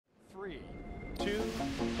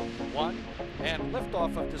1 and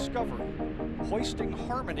liftoff of Discovery, hoisting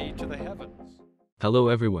harmony to the heavens. Hello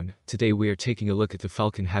everyone, today we are taking a look at the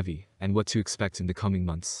Falcon Heavy and what to expect in the coming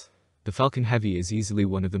months. The Falcon Heavy is easily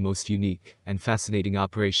one of the most unique and fascinating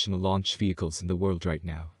operational launch vehicles in the world right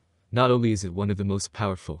now. Not only is it one of the most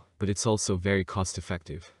powerful, but it's also very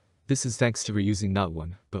cost-effective. This is thanks to reusing not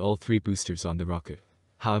one, but all three boosters on the rocket.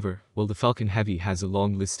 However, while the Falcon Heavy has a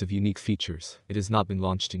long list of unique features, it has not been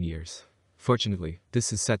launched in years. Fortunately,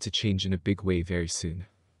 this is set to change in a big way very soon.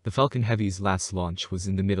 The Falcon Heavy's last launch was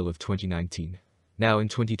in the middle of 2019. Now in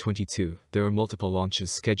 2022, there are multiple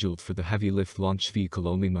launches scheduled for the heavy lift launch vehicle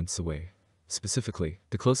only months away. Specifically,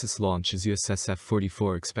 the closest launch is USS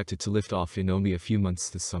F-44 expected to lift off in only a few months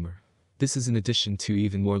this summer. This is in addition to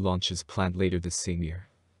even more launches planned later this same year.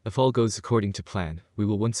 If all goes according to plan, we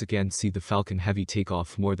will once again see the Falcon Heavy take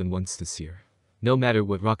off more than once this year. No matter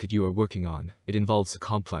what rocket you are working on, it involves a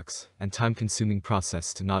complex and time-consuming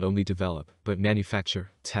process to not only develop, but manufacture,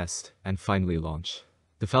 test, and finally launch.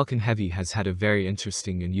 The Falcon Heavy has had a very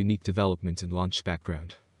interesting and unique development and launch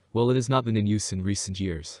background. While it has not been in use in recent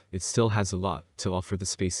years, it still has a lot to offer the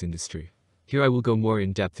space industry. Here I will go more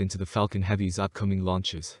in depth into the Falcon Heavy's upcoming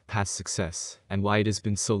launches, past success, and why it has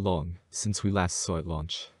been so long since we last saw it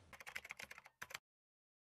launch.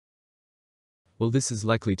 Well, this is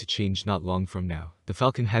likely to change not long from now. The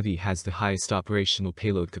Falcon Heavy has the highest operational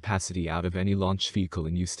payload capacity out of any launch vehicle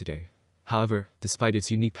in use today. However, despite its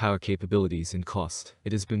unique power capabilities and cost,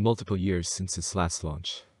 it has been multiple years since its last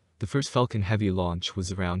launch. The first Falcon Heavy launch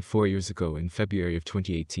was around 4 years ago in February of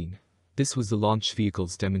 2018. This was the launch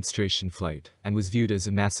vehicle's demonstration flight, and was viewed as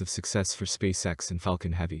a massive success for SpaceX and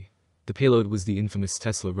Falcon Heavy. The payload was the infamous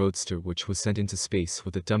Tesla Roadster, which was sent into space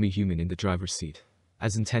with a dummy human in the driver's seat.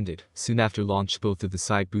 As intended, soon after launch both of the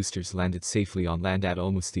side boosters landed safely on land at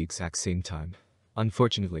almost the exact same time.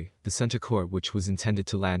 Unfortunately, the center core, which was intended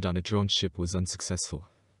to land on a drone ship, was unsuccessful.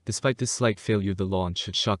 Despite this slight failure, the launch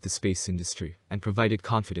had shocked the space industry and provided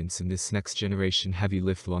confidence in this next-generation heavy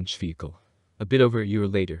lift launch vehicle. A bit over a year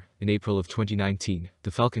later, in April of 2019,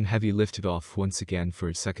 the Falcon Heavy lifted off once again for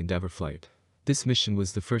its second-ever flight. This mission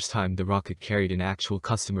was the first time the rocket carried an actual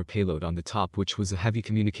customer payload on the top, which was a heavy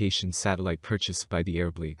communications satellite purchased by the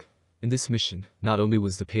Arab League. In this mission, not only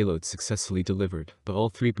was the payload successfully delivered, but all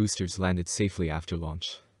three boosters landed safely after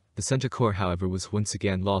launch. The center core, however, was once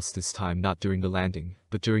again lost, this time not during the landing,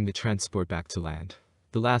 but during the transport back to land.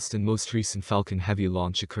 The last and most recent Falcon Heavy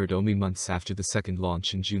launch occurred only months after the second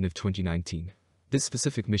launch in June of 2019. This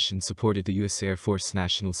specific mission supported the U.S. Air Force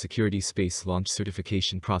National Security Space Launch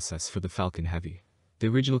Certification process for the Falcon Heavy. The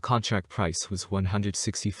original contract price was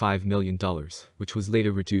 $165 million, which was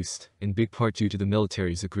later reduced, in big part due to the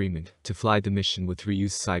military's agreement to fly the mission with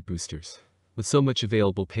reused side boosters. With so much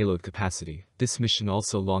available payload capacity, this mission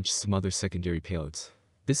also launched some other secondary payloads.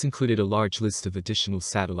 This included a large list of additional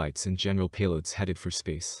satellites and general payloads headed for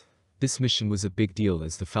space. This mission was a big deal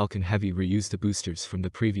as the Falcon Heavy reused the boosters from the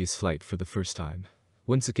previous flight for the first time.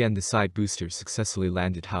 Once again, the side boosters successfully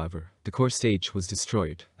landed. However, the core stage was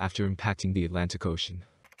destroyed after impacting the Atlantic Ocean.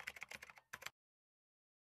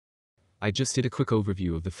 I just did a quick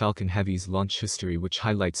overview of the Falcon Heavy's launch history, which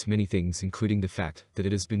highlights many things, including the fact that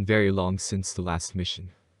it has been very long since the last mission.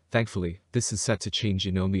 Thankfully, this is set to change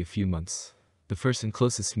in only a few months. The first and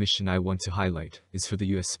closest mission I want to highlight is for the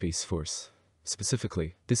US Space Force.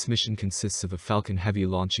 Specifically, this mission consists of a Falcon Heavy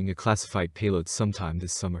launching a classified payload sometime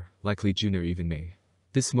this summer, likely June or even May.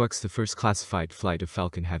 This marks the first classified flight of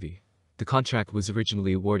Falcon Heavy. The contract was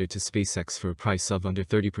originally awarded to SpaceX for a price of under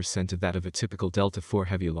 30% of that of a typical Delta IV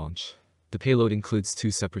Heavy launch. The payload includes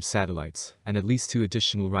 2 separate satellites, and at least 2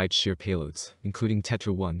 additional ride-share payloads, including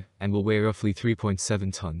Tetra 1, and will weigh roughly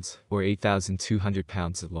 3.7 tons, or 8,200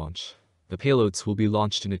 pounds at launch. The payloads will be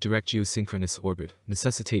launched in a direct geosynchronous orbit,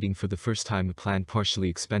 necessitating for the first time a planned partially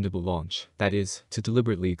expendable launch, that is, to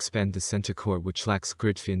deliberately expend the center core, which lacks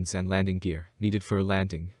grid fins and landing gear, needed for a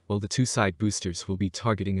landing, while the 2 side boosters will be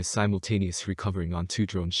targeting a simultaneous recovering on 2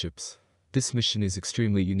 drone ships. This mission is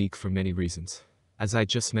extremely unique for many reasons. As I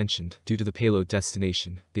just mentioned, due to the payload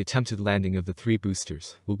destination, the attempted landing of the 3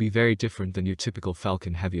 boosters will be very different than your typical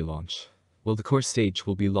Falcon Heavy launch. While the core stage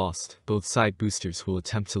will be lost, both side boosters will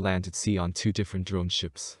attempt to land at sea on 2 different drone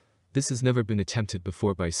ships. This has never been attempted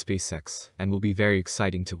before by SpaceX, and will be very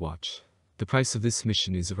exciting to watch. The price of this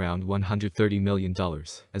mission is around $130 million,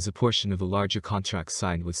 as a portion of a larger contract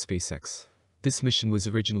signed with SpaceX. This mission was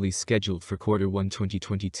originally scheduled for Q1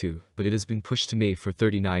 2022, but it has been pushed to May for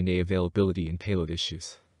 39A availability and payload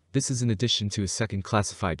issues. This is in addition to a second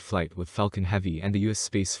classified flight with Falcon Heavy and the US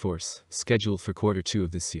Space Force, scheduled for Q2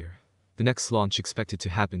 of this year. The next launch expected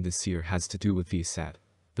to happen this year has to do with VSAT.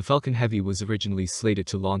 The Falcon Heavy was originally slated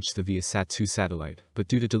to launch the Viasat-2 satellite, but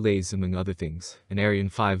due to delays among other things, an Ariane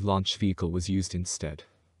 5 launch vehicle was used instead.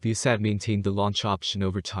 Viasat maintained the launch option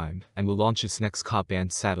over time, and will launch its next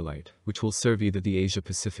Ka-band satellite, which will serve either the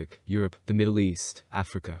Asia-Pacific, Europe, the Middle East,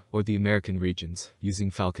 Africa, or the American regions, using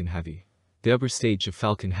Falcon Heavy. The upper stage of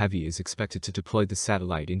Falcon Heavy is expected to deploy the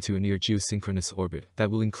satellite into a near geosynchronous orbit that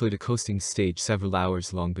will include a coasting stage several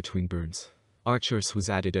hours long between burns. Arcturus was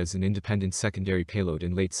added as an independent secondary payload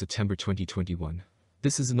in late September 2021.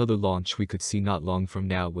 This is another launch we could see not long from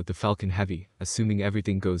now with the Falcon Heavy, assuming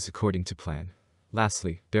everything goes according to plan.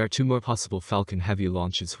 Lastly, there are two more possible Falcon Heavy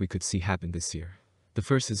launches we could see happen this year. The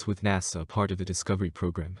first is with NASA, part of the Discovery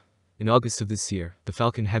program. In August of this year, the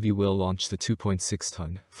Falcon Heavy will launch the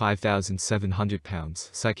 2.6-ton, 5,700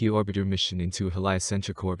 pounds Psyche orbiter mission into a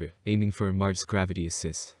heliocentric orbit, aiming for a Mars gravity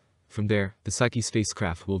assist. From there, the Psyche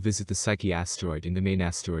spacecraft will visit the Psyche asteroid in the main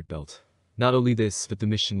asteroid belt. Not only this, but the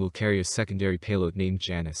mission will carry a secondary payload named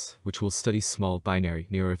Janus, which will study small binary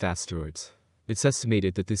near-Earth asteroids. It's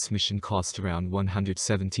estimated that this mission cost around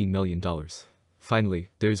 $117 million. Finally,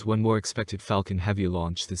 there's one more expected Falcon Heavy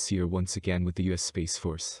launch this year, once again with the US Space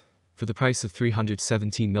Force. For the price of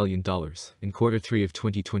 $317 million, in Q3 of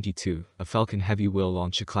 2022, a Falcon Heavy will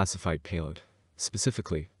launch a classified payload.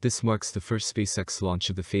 Specifically, this marks the first SpaceX launch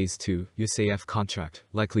of the Phase 2 USAF contract,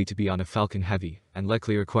 likely to be on a Falcon Heavy, and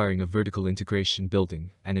likely requiring a vertical integration building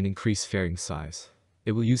and an increased fairing size.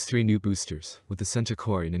 It will use 3 new boosters, with the center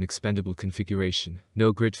core in an expendable configuration,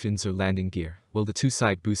 no grid fins or landing gear, while the 2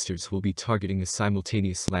 side boosters will be targeting a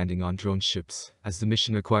simultaneous landing on drone ships, as the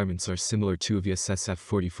mission requirements are similar to a VSS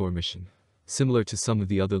F-44 mission. Similar to some of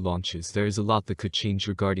the other launches, there is a lot that could change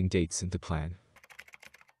regarding dates and the plan.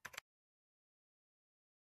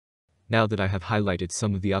 Now that I have highlighted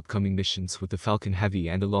some of the upcoming missions with the Falcon Heavy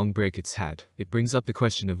and the long break it's had, it brings up the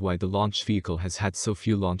question of why the launch vehicle has had so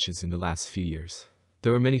few launches in the last few years.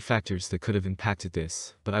 There are many factors that could have impacted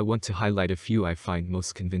this, but I want to highlight a few I find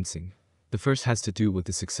most convincing. The first has to do with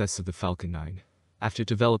the success of the Falcon 9. After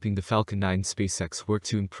developing the Falcon 9, SpaceX worked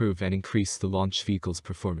to improve and increase the launch vehicle's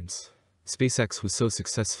performance. SpaceX was so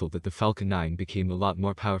successful that the Falcon 9 became a lot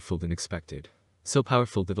more powerful than expected. So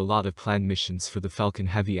powerful that a lot of planned missions for the Falcon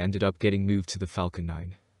Heavy ended up getting moved to the Falcon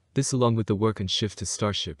 9. This, along with the work and shift to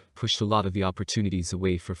Starship, pushed a lot of the opportunities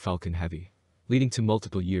away for Falcon Heavy, leading to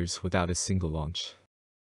multiple years without a single launch.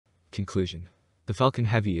 Conclusion. The Falcon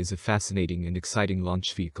Heavy is a fascinating and exciting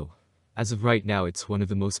launch vehicle. As of right now, it's one of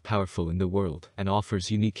the most powerful in the world and offers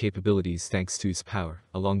unique capabilities thanks to its power,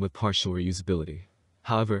 along with partial reusability.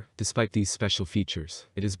 However, despite these special features,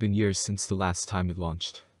 it has been years since the last time it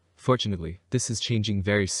launched. Fortunately, this is changing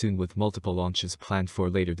very soon with multiple launches planned for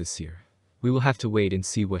later this year. We will have to wait and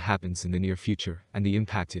see what happens in the near future and the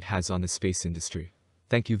impact it has on the space industry.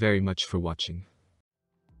 Thank you very much for watching.